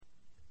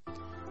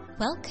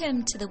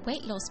Welcome to the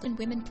Weight Loss in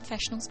Women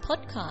Professionals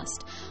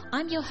podcast.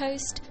 I'm your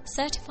host,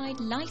 certified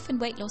life and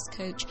weight loss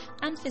coach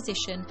and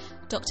physician,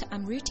 Dr.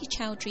 Amruti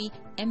Chowdhury,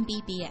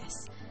 MBBS.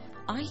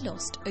 I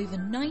lost over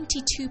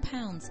 92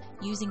 pounds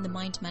using the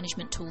mind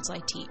management tools I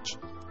teach.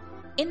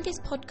 In this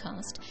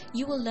podcast,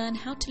 you will learn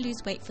how to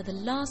lose weight for the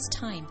last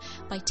time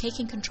by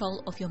taking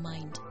control of your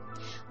mind.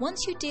 Once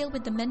you deal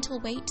with the mental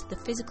weight, the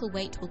physical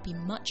weight will be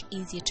much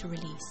easier to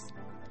release.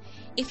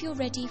 If you're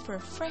ready for a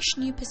fresh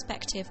new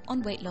perspective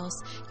on weight loss,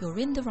 you're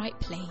in the right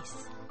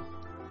place.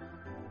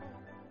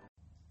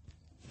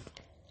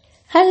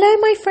 Hello,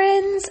 my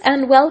friends,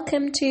 and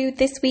welcome to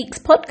this week's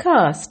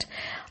podcast.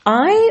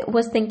 I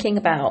was thinking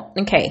about,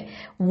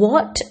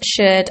 what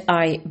should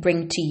I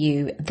bring to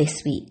you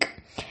this week?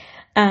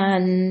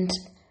 And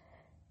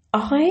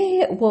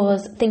I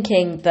was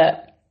thinking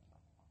that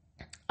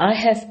I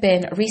have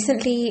been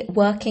recently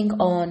working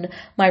on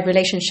my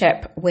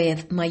relationship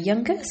with my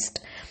youngest,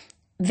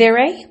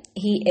 Vire.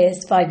 He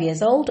is 5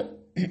 years old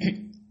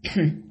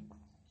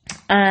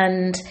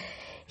and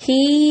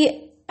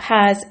he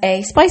has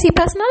a spicy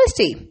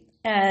personality,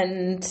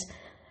 and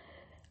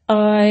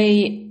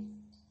I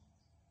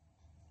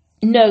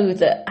know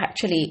that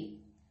actually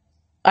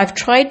I've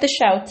tried the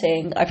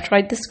shouting, I've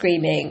tried the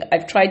screaming,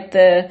 I've tried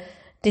the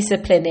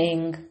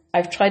disciplining,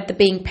 I've tried the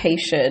being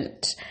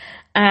patient,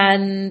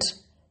 and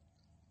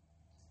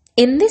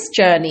in this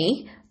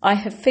journey I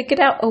have figured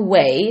out a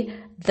way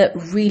that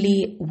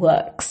really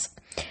works.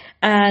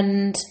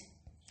 And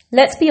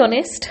let's be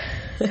honest,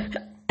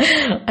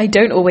 I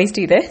don't always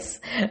do this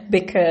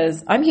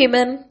because I'm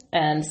human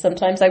and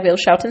sometimes I will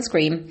shout and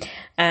scream.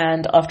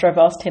 And after I've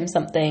asked him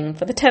something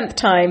for the 10th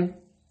time,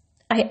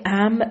 I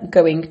am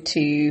going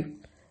to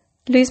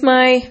lose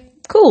my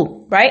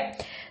cool,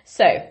 right?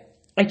 So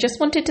I just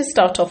wanted to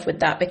start off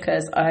with that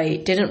because I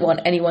didn't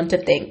want anyone to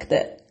think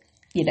that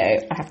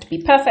I have to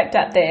be perfect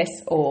at this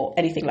or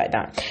anything like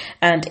that.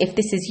 And if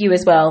this is you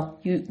as well,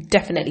 you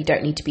definitely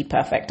don't need to be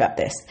perfect at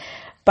this.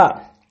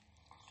 But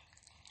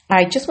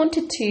I just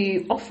wanted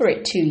to offer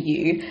it to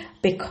you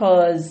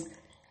because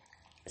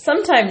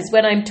sometimes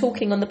when I'm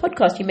talking on the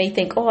podcast, you may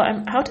think,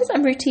 how does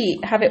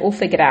Amruti have it all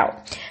figured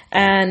out?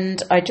 And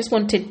I just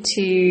wanted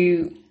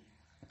to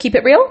keep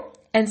it real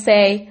and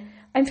say,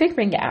 I'm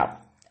figuring it out.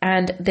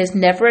 And there's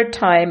never a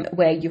time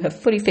where you have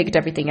fully figured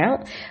everything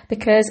out,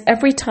 because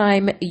every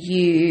time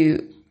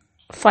you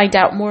find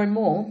out more and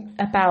more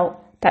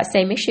about that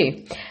same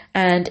issue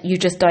and you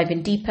just dive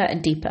in deeper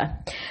and deeper,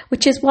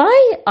 which is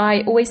why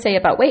I always say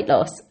about weight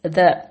loss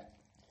that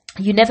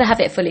you never have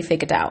it fully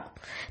figured out.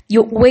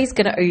 You're always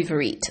going to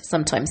overeat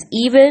sometimes,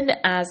 even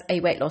as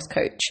a weight loss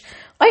coach.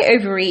 I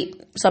overeat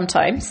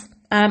sometimes.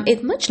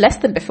 It's much less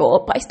than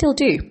before, but I still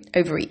do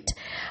overeat.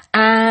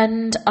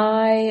 And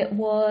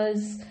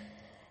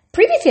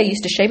previously, I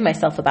used to shame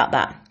myself about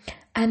that.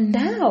 And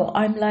now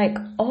I'm like,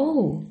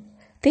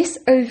 this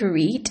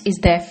overeat is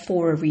there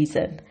for a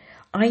reason.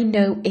 I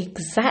know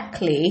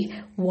exactly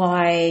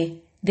why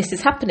this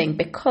is happening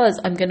because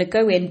I'm going to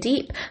go in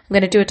deep. I'm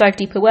going to do a dive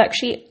deeper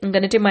worksheet. I'm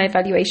going to do my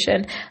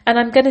evaluation and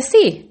I'm going to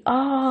see,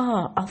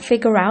 I'll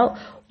figure out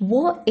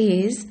what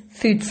is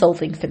food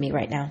solving for me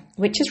right now,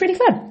 which is really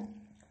fun,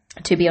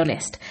 to be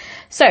honest.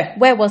 So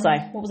where was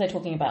I? What was I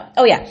talking about?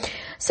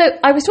 So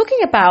I was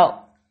talking about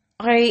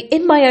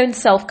in my own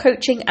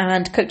self-coaching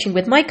and coaching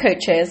with my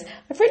coaches,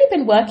 I've really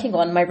been working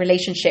on my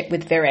relationship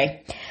with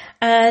Vire.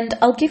 And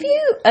I'll give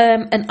you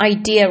an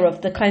idea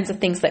of the kinds of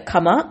things that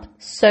come up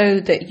so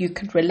that you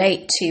can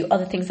relate to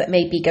other things that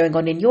may be going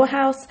on in your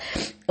house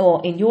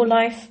or in your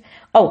life.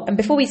 And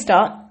before we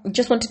start, I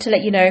just wanted to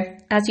let you know,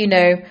 as you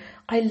know,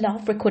 I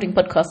love recording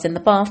podcasts in the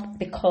bath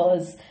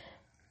because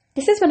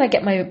this is when I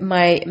get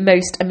my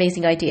most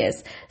amazing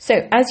ideas. So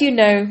as you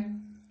know,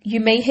 you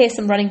may hear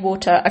some running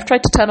water. I've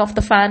tried to turn off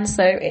the fan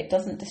so it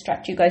doesn't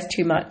distract you guys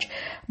too much.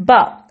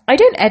 But I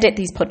don't edit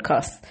these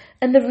podcasts.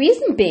 And the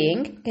reason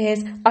being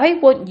is I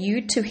want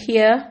you to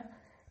hear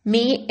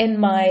me in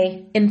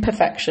my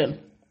imperfection.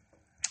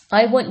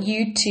 I want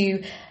you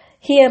to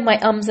hear my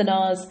ums and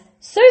ahs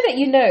so that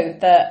you know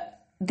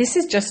that this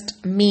is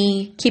just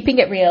me keeping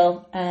it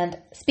real and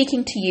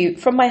speaking to you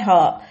from my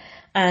heart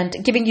and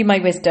giving you my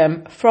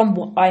wisdom from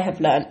what I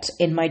have learnt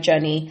in my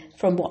journey,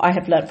 from what I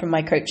have learnt from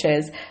my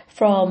coaches,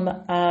 from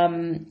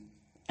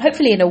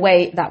hopefully in a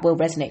way that will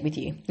resonate with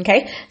you.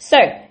 Okay, so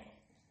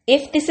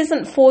if this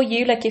isn't for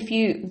you, like if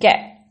you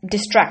get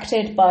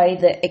distracted by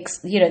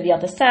the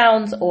other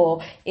sounds, or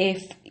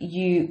if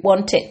you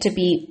want it to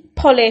be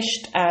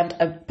polished and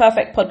a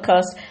perfect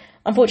podcast,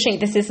 unfortunately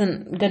this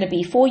isn't going to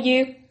be for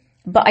you.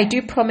 But I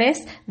do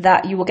promise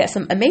that you will get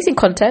some amazing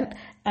content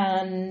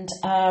and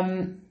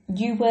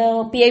you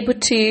will be able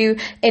to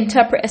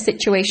interpret a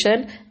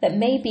situation that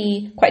may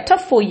be quite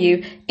tough for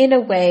you in a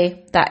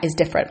way that is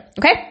different.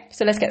 Okay,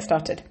 so let's get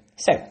started.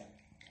 So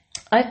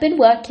I've been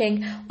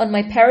working on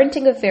my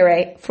parenting of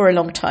Vire for a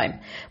long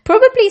time,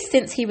 probably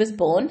since he was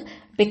born,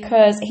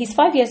 because he's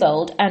 5 years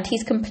old and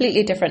he's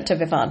completely different to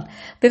Vivan.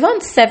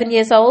 Vivan's 7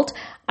 years old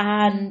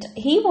and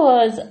he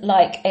was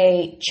like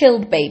a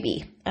chilled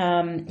baby.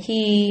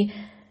 He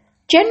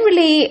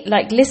generally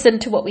like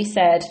listened to what we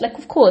said. Like,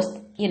 of course,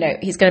 you know,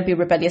 he's going to be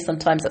rebellious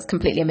sometimes. That's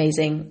completely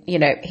amazing. You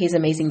know, he's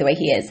amazing the way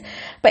he is.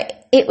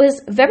 But it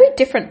was very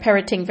different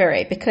parenting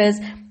Vire, because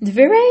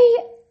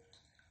Vire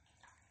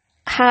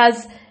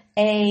has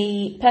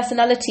a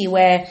personality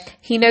where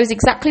he knows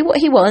exactly what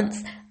he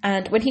wants,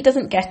 and when he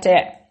doesn't get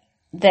it,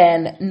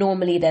 then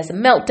normally there's a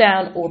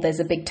meltdown or there's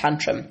a big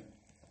tantrum.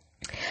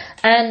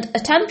 And a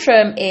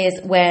tantrum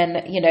is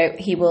when, you know,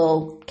 he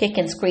will kick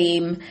and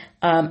scream,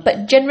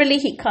 but generally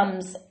he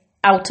comes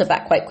out of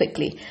that quite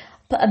quickly.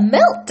 But a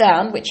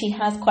meltdown, which he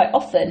has quite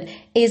often,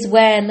 is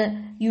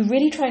when you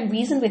really try and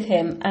reason with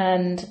him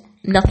and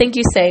nothing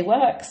you say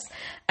works.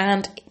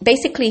 And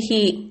basically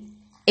he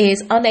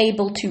is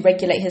unable to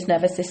regulate his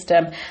nervous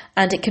system,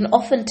 and it can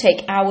often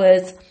take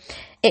hours.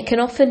 It can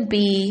often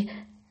be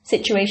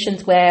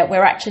situations where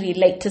we're actually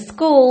late to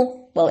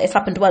school. Well, it's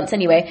happened once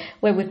anyway,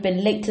 where we've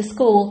been late to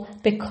school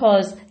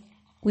because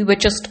we were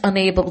just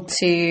unable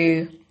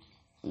to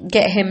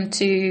get him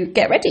to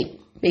get ready,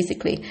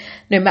 basically.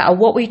 No matter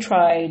what we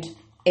tried,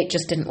 it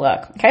just didn't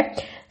work, okay?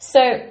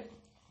 So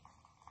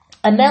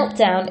a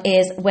meltdown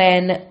is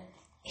when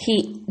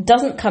he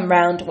doesn't come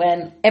round,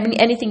 when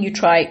anything you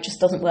try just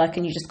doesn't work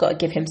and you just got to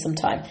give him some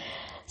time.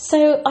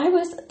 So I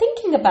was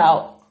thinking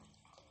about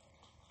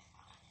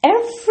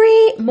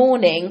every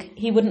morning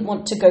he wouldn't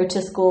want to go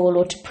to school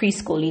or to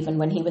preschool, even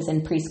when he was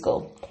in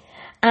preschool.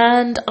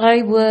 And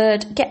I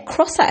would get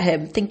cross at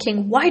him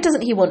thinking, why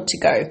doesn't he want to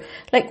go?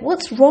 Like,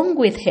 what's wrong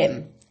with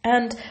him?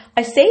 And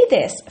I say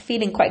this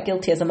feeling quite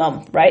guilty as a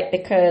mum, right?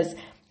 Because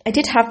I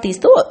did have these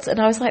thoughts and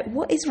I was like,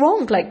 what is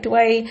wrong? Like, do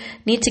I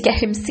need to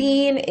get him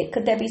seen?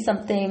 Could there be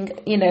something,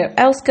 you know,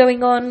 else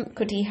going on?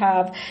 Could he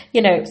have,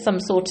 you know,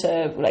 some sort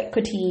of, like,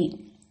 could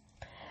he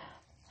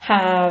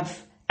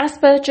have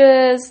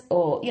Asperger's,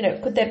 or, you know,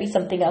 could there be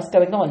something else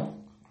going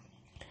on?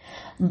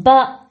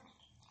 But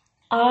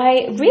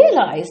I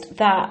realized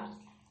that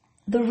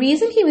the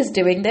reason he was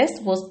doing this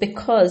was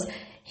because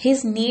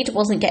his need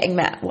wasn't getting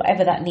met,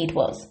 whatever that need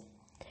was.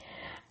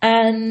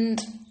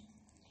 And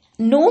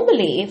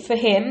normally for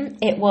him,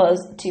 it was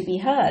to be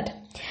heard.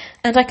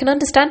 And I can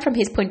understand from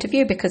his point of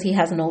view, because he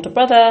has an older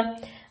brother.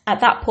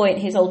 At that point,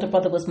 his older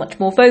brother was much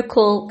more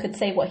vocal, could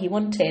say what he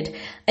wanted.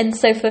 And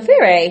so for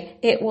Vire,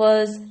 it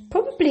was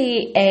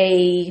probably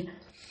a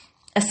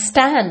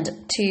stand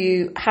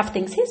to have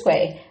things his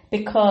way,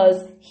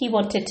 because he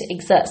wanted to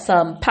exert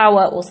some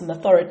power or some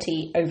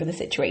authority over the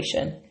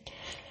situation.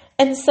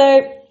 And so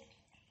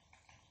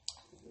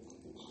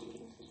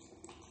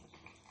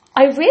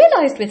I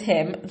realized with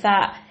him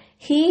that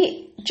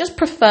he just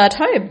preferred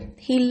home.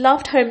 He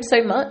loved home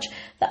so much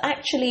that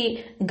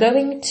actually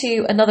going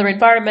to another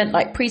environment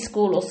like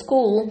preschool or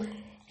school,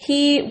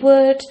 he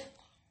would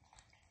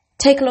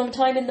take a long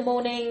time in the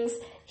mornings.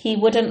 He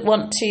wouldn't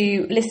want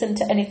to listen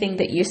to anything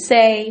that you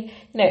say.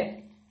 You know,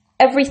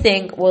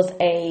 everything was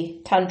a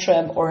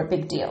tantrum or a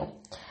big deal.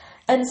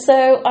 And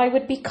so I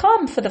would be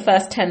calm for the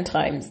first 10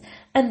 times,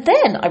 and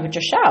then I would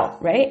just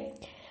shout, right?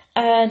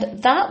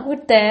 And that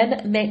would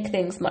then make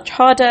things much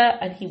harder,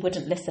 and he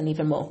wouldn't listen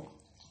even more.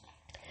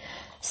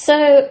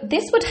 So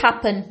this would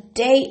happen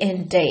day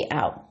in, day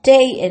out,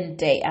 day in,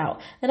 day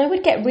out. And I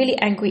would get really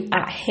angry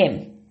at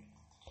him.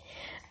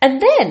 And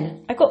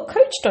then I got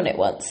coached on it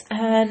once,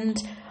 and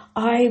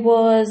I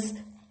was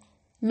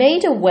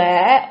made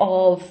aware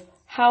of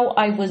how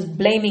I was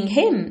blaming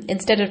him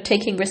instead of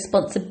taking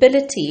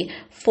responsibility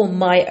for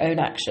my own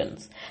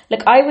actions.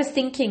 Like, I was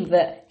thinking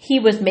that he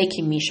was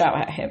making me shout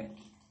at him.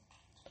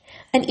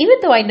 And even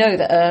though I know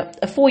that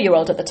a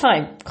 4-year-old at the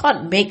time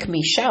can't make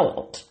me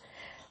shout,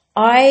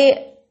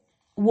 I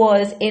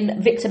was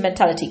in victim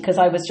mentality because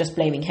I was just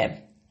blaming him.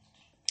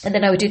 And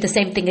then I would do the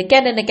same thing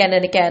again and again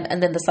and again,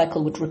 and then the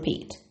cycle would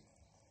repeat.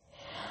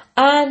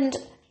 And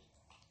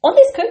on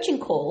this coaching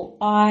call,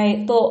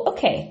 I thought,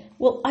 okay,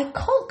 well, I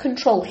can't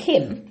control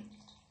him,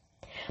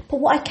 but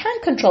what I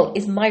can control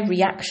is my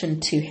reaction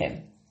to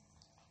him.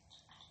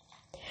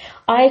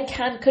 I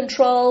can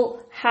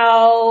control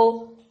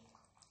how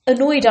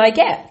annoyed I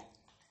get.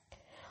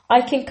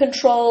 I can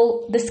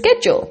control the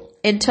schedule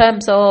in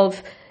terms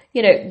of,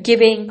 you know,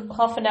 giving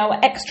half an hour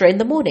extra in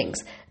the mornings,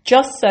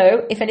 just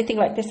so if anything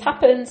like this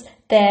happens,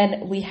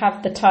 then we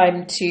have the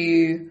time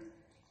to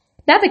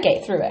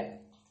navigate through it.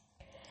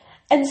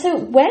 And so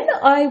when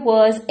I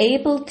was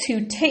able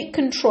to take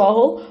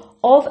control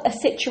of a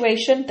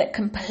situation that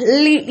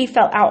completely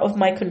fell out of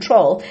my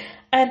control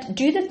and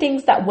do the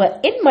things that were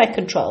in my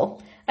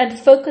control and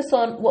focus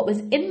on what was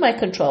in my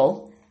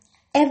control,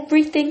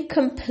 everything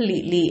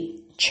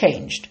completely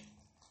changed.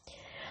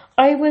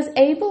 I was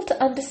able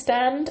to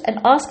understand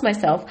and ask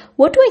myself,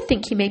 what do I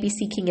think he may be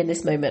seeking in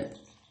this moment?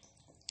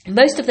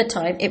 Most of the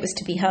time, it was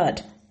to be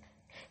heard.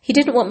 He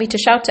didn't want me to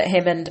shout at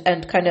him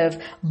and kind of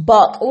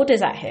bark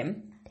orders at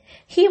him.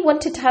 He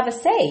wanted to have a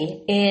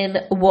say in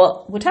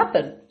what would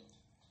happen.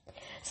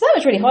 So that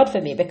was really hard for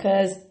me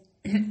because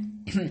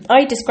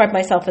I describe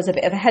myself as a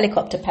bit of a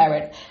helicopter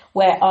parent,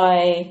 where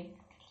I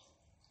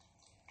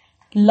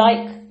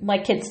like my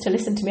kids to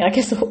listen to me. I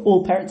guess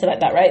all parents are like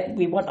that, right?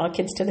 We want our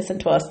kids to listen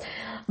to us.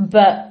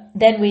 But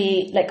then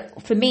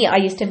for me, I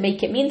used to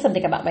make it mean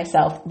something about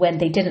myself when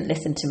they didn't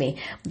listen to me,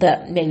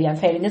 that maybe I'm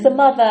failing as a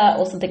mother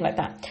or something like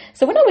that.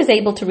 So when I was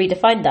able to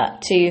redefine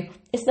that to,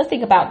 it's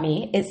nothing about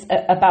me, it's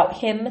about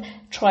him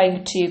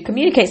trying to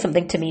communicate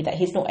something to me that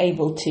he's not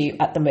able to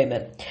at the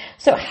moment.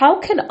 So how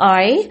can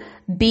I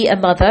be a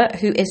mother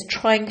who is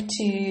trying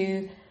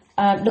to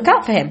look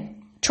out for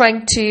him,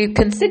 trying to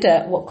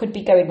consider what could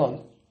be going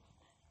on?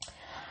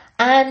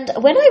 And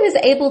when I was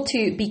able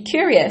to be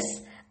curious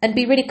and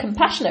be really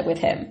compassionate with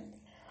him,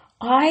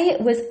 I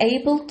was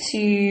able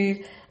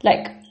to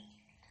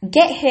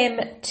get him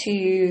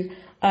to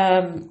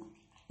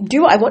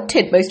do what I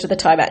wanted most of the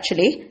time,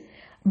 actually,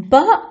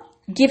 but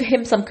give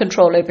him some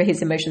control over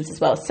his emotions as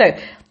well. So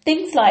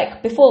things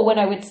like before, when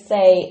I would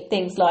say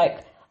things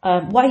like,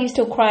 why are you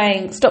still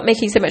crying? Stop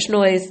making so much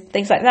noise,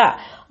 things like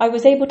that. I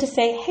was able to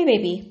say, hey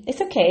baby,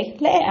 it's okay,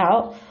 let it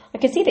out. I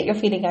can see that you're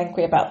feeling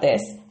angry about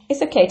this.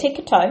 It's okay, take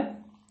your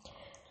time.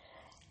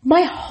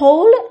 My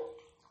whole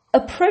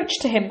approach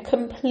to him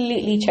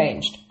completely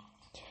changed.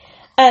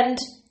 And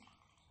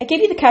I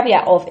gave you the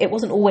caveat of it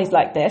wasn't always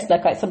like this.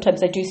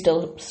 Sometimes I do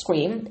still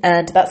scream,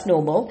 and that's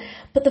normal.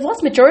 But the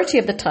vast majority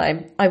of the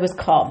time, I was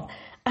calm.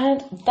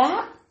 And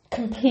that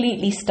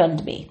completely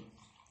stunned me.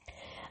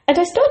 And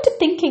I started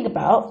thinking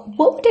about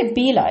what would it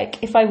be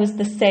like if I was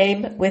the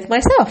same with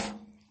myself?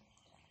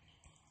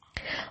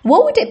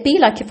 What would it be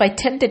like if I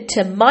tended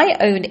to my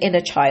own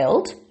inner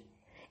child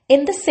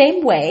in the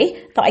same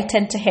way that I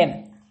tend to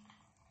him?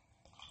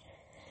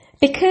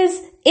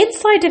 Because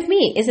inside of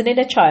me is an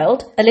inner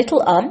child, a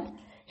little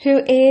who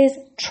is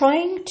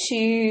trying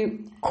to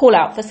call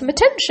out for some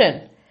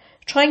attention,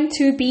 trying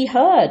to be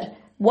heard,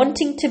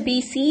 wanting to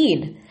be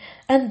seen.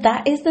 And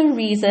that is the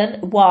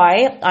reason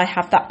why I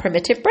have that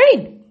primitive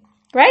brain,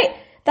 right?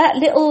 That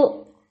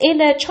little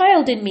inner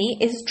child in me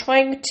is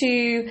trying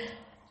to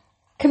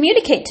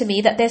communicate to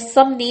me that there's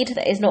some need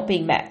that is not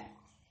being met.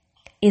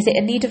 Is it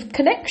a need of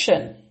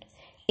connection?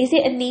 Is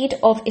it a need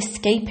of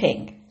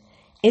escaping?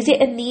 Is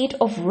it a need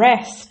of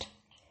rest?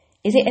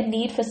 Is it a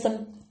need for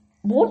some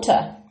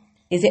water?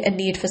 Is it a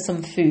need for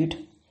some food?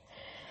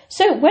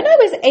 So when I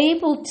was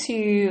able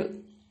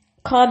to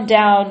calm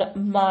down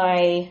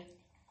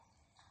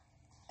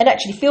and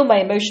actually feel my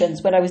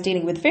emotions when I was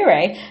dealing with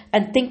Vire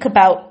and think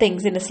about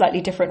things in a slightly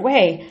different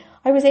way,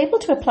 I was able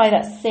to apply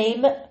that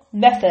same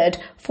method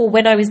for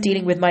when I was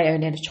dealing with my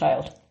own inner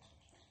child.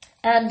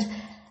 And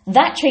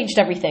that changed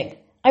everything.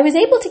 I was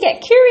able to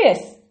get curious.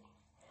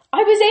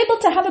 I was able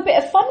to have a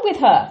bit of fun with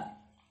her.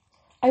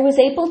 I was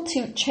able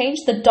to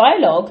change the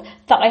dialogue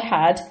that I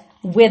had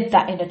with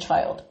that inner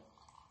child.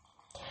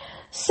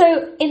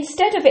 So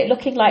instead of it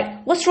looking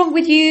like, what's wrong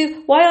with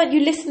you? Why aren't you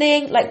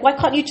listening? Why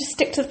can't you just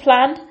stick to the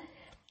plan?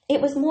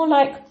 It was more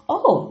like,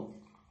 oh,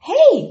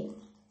 hey,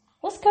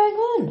 what's going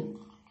on?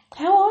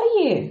 How are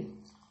you?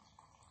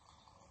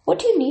 What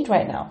do you need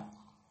right now?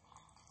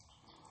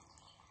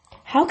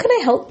 How can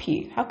I help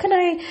you? How can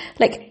I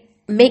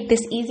make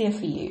this easier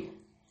for you?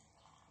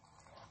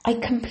 I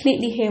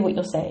completely hear what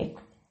you're saying.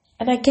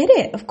 And I get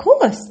it. Of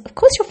course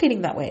you're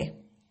feeling that way.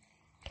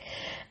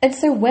 And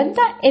so when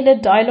that inner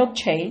dialogue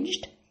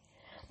changed,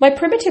 my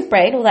primitive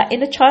brain, or that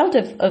inner child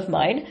of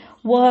mine,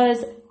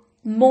 was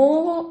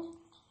more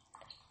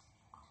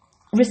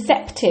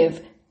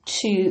receptive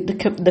to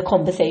the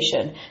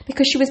conversation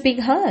because she was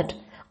being heard.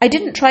 I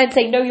didn't try and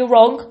say, no, you're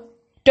wrong.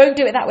 Don't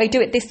do it that way.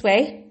 Do it this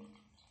way.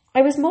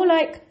 I was more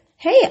like,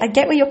 hey, I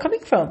get where you're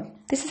coming from.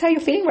 This is how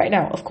you're feeling right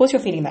now. Of course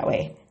you're feeling that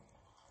way.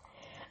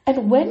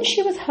 And when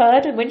she was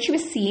heard and when she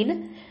was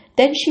seen,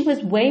 then she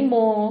was way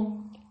more,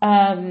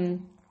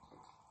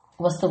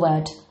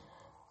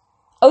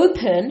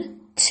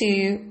 open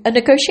to a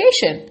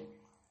negotiation.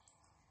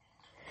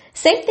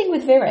 Same thing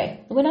with Vire.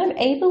 When I'm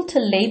able to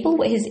label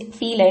what he's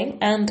feeling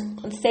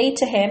and say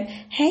to him,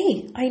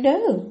 hey, I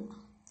know,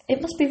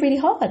 it must be really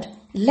hard.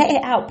 Let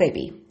it out,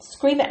 baby.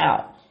 Scream it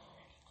out.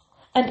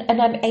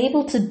 And I'm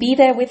able to be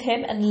there with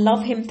him and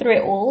love him through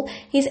it all.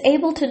 He's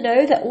able to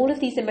know that all of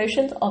these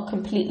emotions are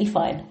completely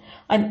fine.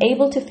 I'm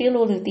able to feel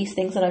all of these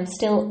things and I'm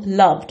still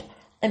loved.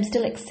 I'm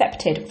still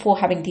accepted for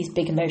having these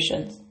big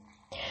emotions.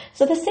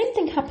 So the same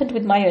thing happened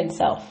with my own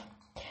self.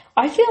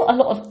 I feel a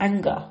lot of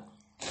anger.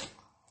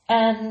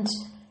 And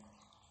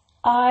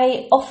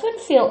I often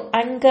feel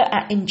anger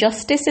at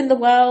injustice in the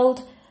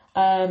world.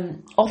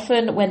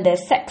 Often when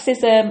there's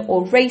sexism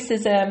or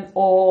racism,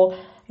 or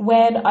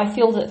when I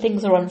feel that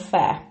things are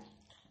unfair.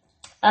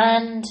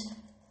 And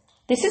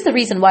this is the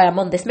reason why I'm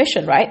on this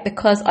mission, right?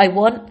 Because I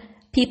want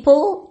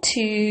people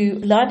to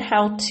learn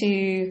how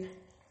to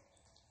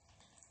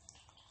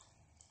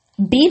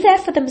be there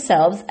for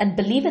themselves and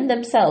believe in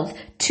themselves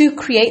to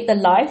create the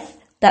life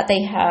that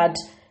they had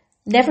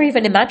never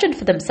even imagined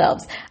for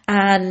themselves,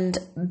 and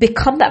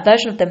become that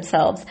version of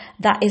themselves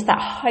that is that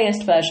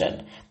highest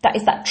version, that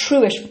is that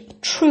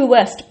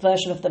truest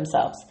version of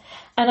themselves.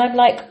 And I'm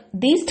like,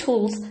 these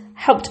tools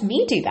helped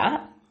me do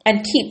that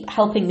and keep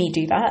helping me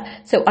do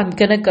that. So I'm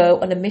going to go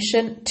on a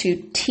mission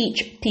to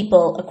teach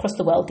people across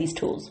the world these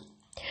tools.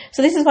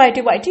 So this is why I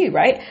do what I do,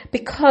 right?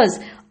 Because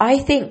I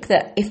think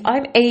that if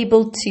I'm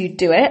able to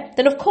do it,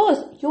 then of course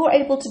you're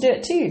able to do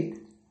it too.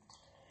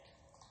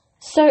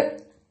 So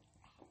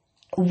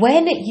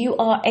when you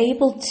are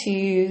able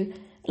to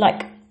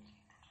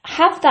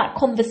have that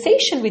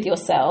conversation with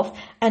yourself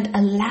and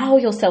allow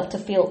yourself to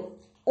feel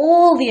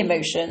all the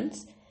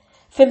emotions,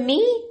 for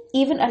me,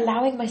 even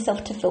allowing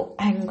myself to feel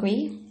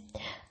angry,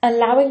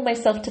 allowing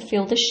myself to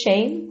feel the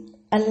shame,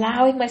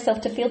 allowing myself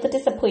to feel the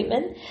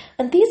disappointment.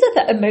 And these are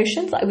the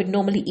emotions that I would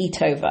normally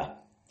eat over.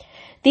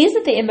 These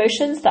are the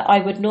emotions that I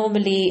would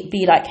normally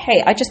be like,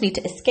 hey, I just need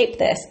to escape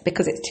this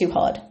because it's too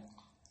hard.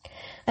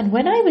 And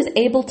when I was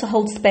able to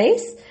hold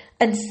space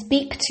and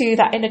speak to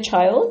that inner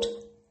child,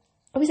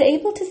 I was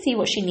able to see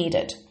what she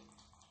needed.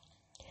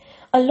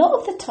 A lot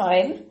of the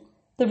time,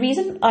 the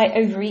reason I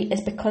overeat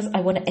is because I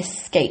want to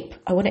escape.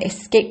 I want to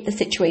escape the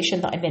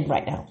situation that I'm in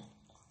right now.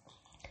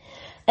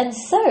 And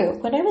so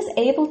when I was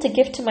able to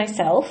give to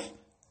myself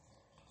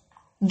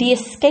the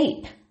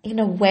escape in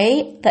a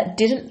way that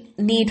didn't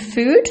need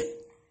food,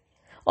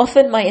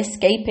 often my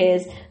escape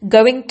is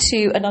going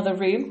to another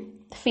room,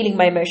 feeling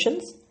my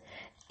emotions.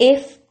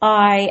 If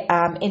I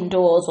am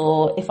indoors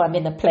or if I'm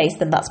in a place,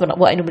 then that's what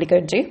I normally go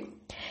and do.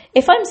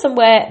 If I'm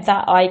somewhere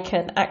that I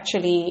can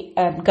actually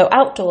go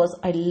outdoors,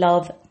 I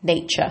love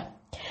nature.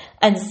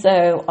 And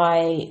so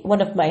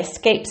one of my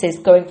escapes is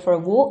going for a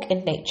walk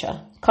in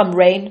nature. Come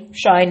rain,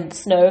 shine,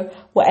 snow,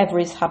 whatever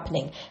is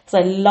happening.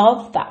 Because I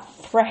love that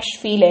fresh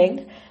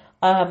feeling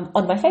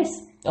on my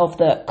face of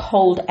the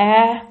cold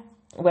air.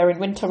 We're in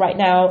winter right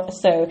now,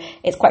 so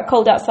it's quite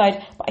cold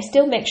outside. But I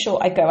still make sure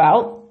I go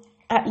out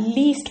at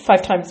least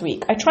 5 times a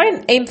week. I try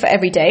and aim for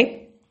every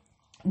day.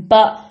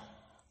 But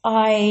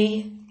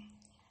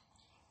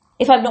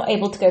if I'm not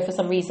able to go for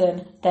some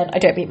reason, then I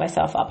don't beat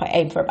myself up. I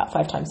aim for about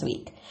 5 times a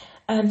week.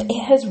 And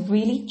it has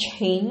really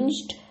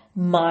changed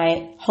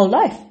my whole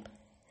life.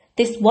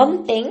 This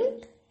one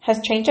thing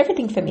has changed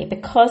everything for me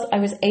because I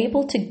was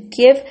able to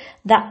give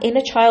that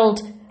inner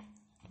child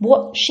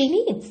what she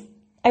needs.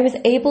 I was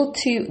able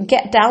to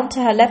get down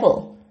to her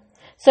level.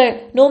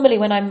 So normally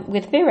when I'm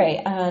with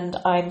Vire and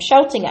I'm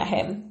shouting at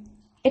him,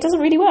 it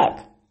doesn't really work,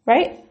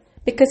 right?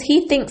 Because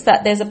he thinks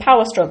that there's a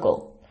power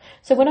struggle.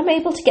 So when I'm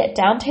able to get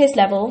down to his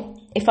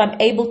level,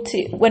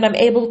 when I'm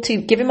able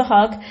to give him a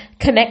hug,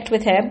 connect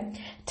with him,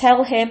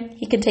 tell him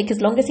he can take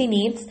as long as he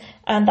needs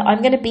and that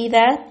I'm going to be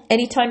there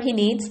anytime he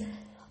needs,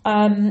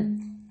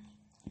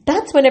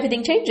 that's when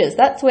everything changes.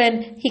 That's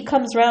when he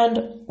comes round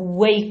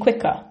way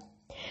quicker.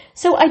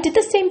 So I did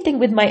the same thing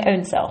with my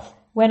own self.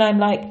 When I'm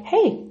like,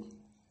 hey,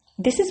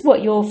 this is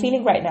what you're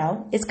feeling right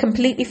now. It's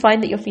completely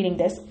fine that you're feeling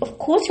this. Of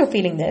course you're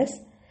feeling this.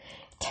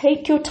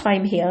 Take your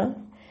time here.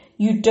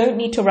 You don't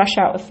need to rush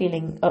out a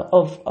feeling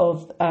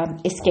of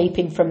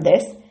escaping from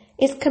this.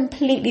 It's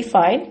completely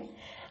fine.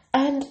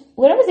 And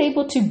when I was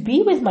able to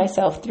be with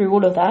myself through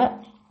all of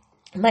that,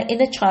 my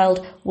inner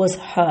child was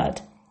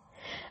heard.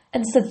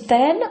 And so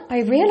then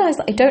I realized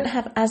that I don't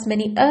have as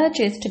many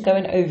urges to go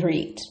and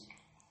overeat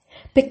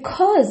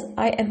because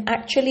I am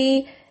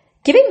actually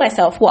giving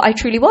myself what I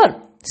truly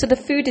want. So the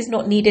food is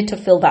not needed to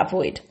fill that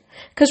void.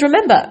 Because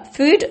remember,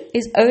 food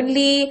is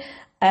only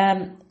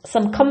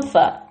some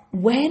comfort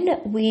when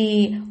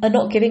we are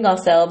not giving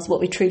ourselves what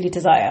we truly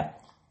desire,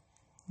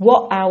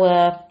 what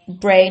our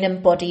brain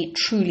and body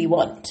truly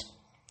want.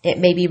 It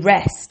may be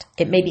rest,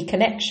 it may be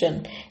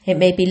connection, it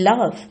may be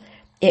love,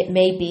 it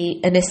may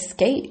be an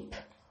escape,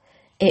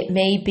 it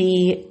may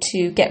be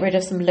to get rid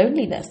of some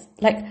loneliness.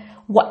 Like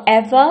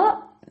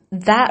whatever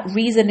that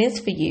reason is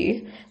for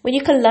you, when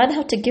you can learn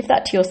how to give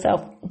that to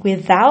yourself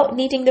without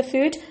needing the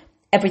food,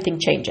 everything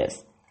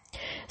changes.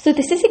 So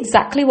this is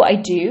exactly what I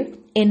do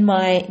in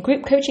my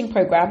group coaching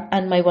program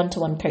and my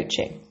one-to-one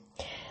coaching.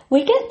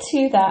 We get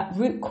to that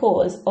root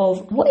cause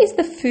of what is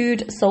the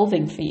food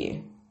solving for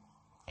you?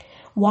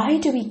 Why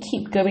do we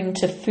keep going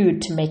to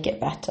food to make it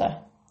better?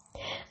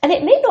 And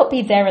it may not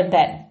be there and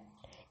then.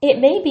 It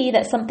may be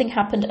that something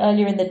happened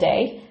earlier in the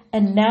day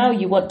and now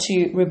you want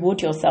to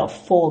reward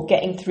yourself for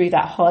getting through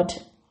that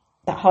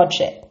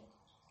hardship.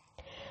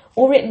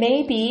 Or it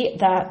may be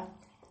that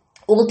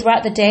all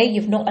throughout the day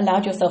you've not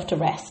allowed yourself to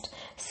rest.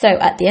 So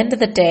at the end of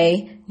the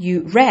day,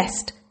 you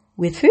rest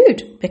with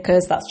food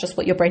because that's just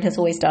what your brain has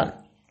always done.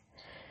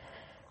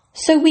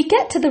 So we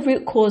get to the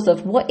root cause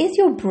of what is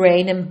your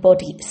brain and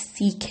body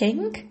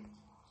seeking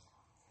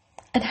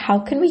and how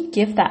can we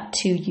give that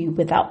to you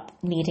without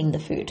needing the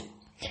food?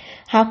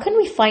 How can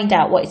we find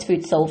out what is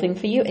food solving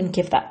for you and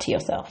give that to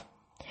yourself?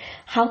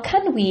 How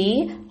can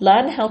we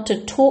learn how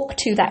to talk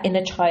to that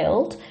inner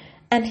child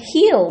and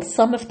heal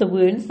some of the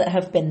wounds that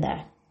have been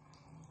there?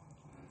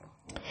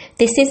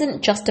 This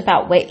isn't just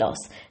about weight loss.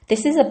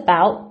 This is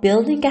about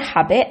building a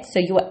habit so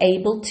you are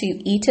able to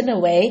eat in a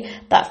way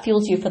that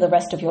fuels you for the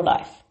rest of your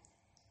life.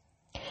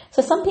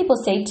 So some people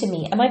say to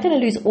me, am I going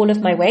to lose all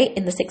of my weight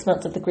in the 6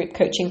 months of the group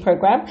coaching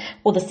program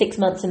or the 6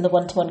 months in the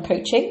one-to-one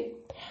coaching?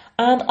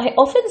 And I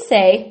often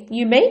say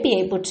you may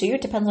be able to,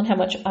 it depends on how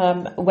much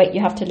weight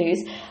you have to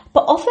lose,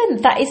 but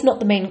often that is not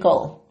the main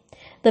goal.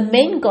 The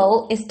main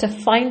goal is to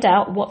find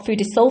out what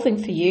food is solving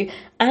for you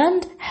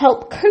and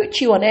help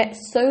coach you on it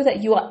so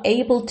that you are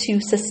able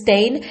to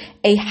sustain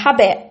a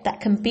habit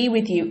that can be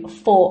with you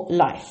for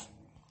life.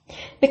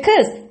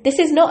 Because this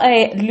is not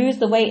a lose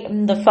the weight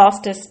in the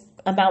fastest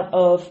amount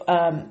of,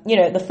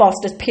 the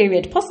fastest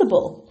period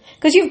possible.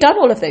 Because you've done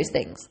all of those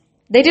things.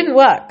 They didn't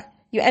work.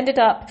 You ended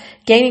up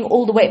gaining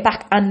all the weight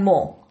back and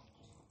more.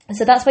 And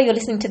so that's why you're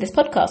listening to this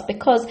podcast,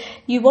 because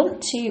you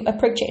want to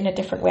approach it in a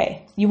different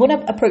way. You want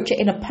to approach it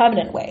in a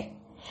permanent way.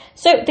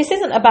 So this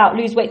isn't about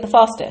lose weight the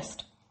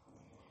fastest.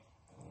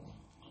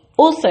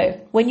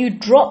 Also, when you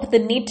drop the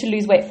need to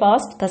lose weight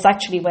fast, that's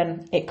actually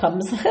when it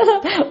comes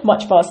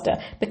much faster,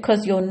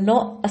 because you're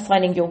not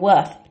assigning your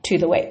worth to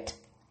the weight.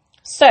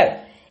 So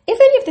if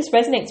any of this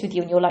resonates with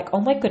you and you're like, oh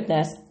my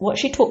goodness, what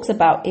she talks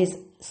about is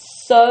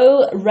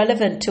so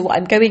relevant to what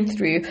I'm going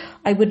through,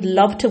 I would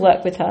love to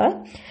work with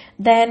her,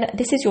 then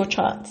this is your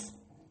chance.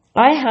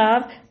 I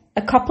have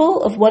a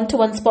couple of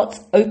one-to-one spots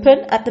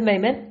open at the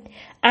moment,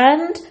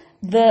 and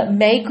the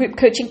May group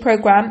coaching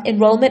program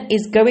enrollment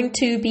is going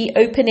to be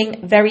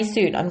opening very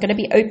soon. I'm going to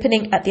be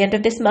opening at the end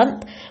of this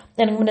month,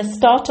 and I'm going to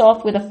start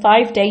off with a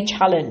 5-day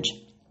challenge.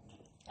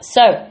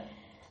 So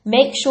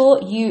make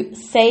sure you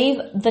save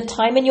the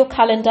time in your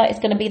calendar. It's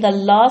going to be the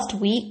last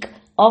week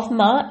of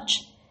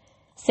March.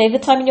 Save the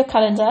time in your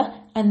calendar,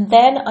 and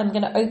then I'm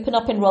going to open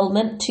up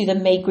enrollment to the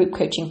May group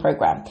coaching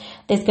program.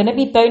 There's going to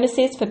be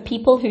bonuses for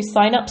people who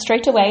sign up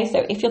straight away.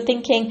 So if you're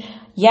thinking,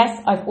 yes,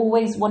 I've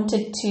always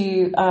wanted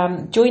to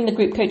join the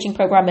group coaching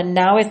program and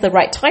now is the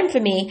right time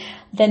for me,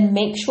 then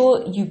make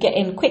sure you get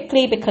in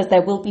quickly, because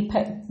there will be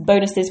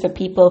bonuses for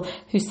people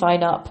who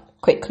sign up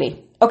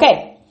quickly.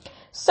 Okay,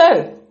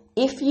 so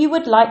if you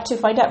would like to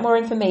find out more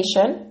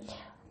information,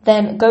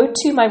 then go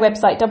to my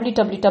website,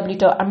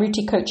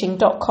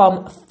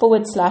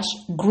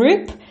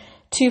 www.amruticoaching.com/group,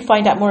 to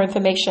find out more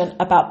information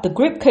about the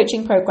group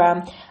coaching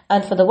program.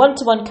 And for the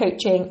one-to-one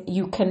coaching,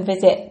 you can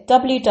visit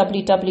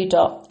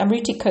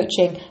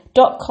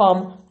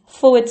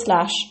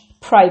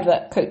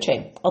www.amruticoaching.com/private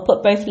coaching. I'll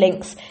put both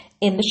links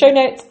in the show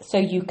notes, so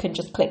you can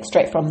just click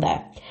straight from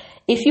there.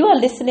 If you are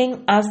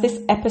listening as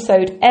this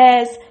episode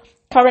airs,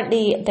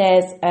 currently,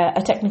 there's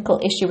a technical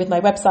issue with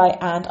my website,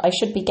 and I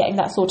should be getting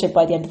that sorted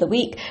by the end of the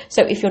week.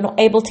 So if you're not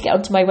able to get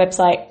onto my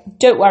website,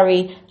 don't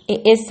worry.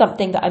 It is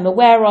something that I'm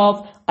aware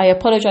of. I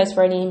apologize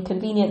for any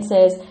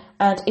inconveniences.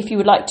 And if you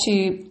would like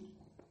to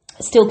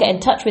still get in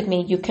touch with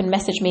me, you can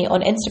message me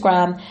on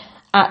Instagram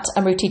at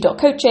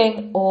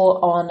amruti.coaching, or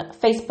on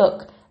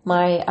Facebook.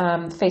 My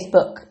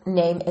Facebook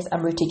name is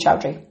Amruti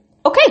Chowdhury.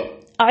 Okay,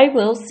 I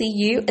will see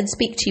you and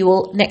speak to you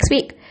all next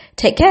week.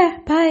 Take care.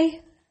 Bye.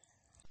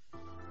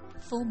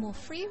 For more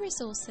free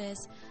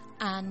resources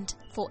and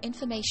for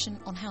information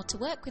on how to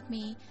work with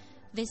me,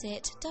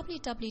 visit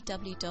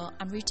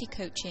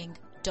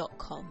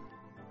www.amruticoaching.com.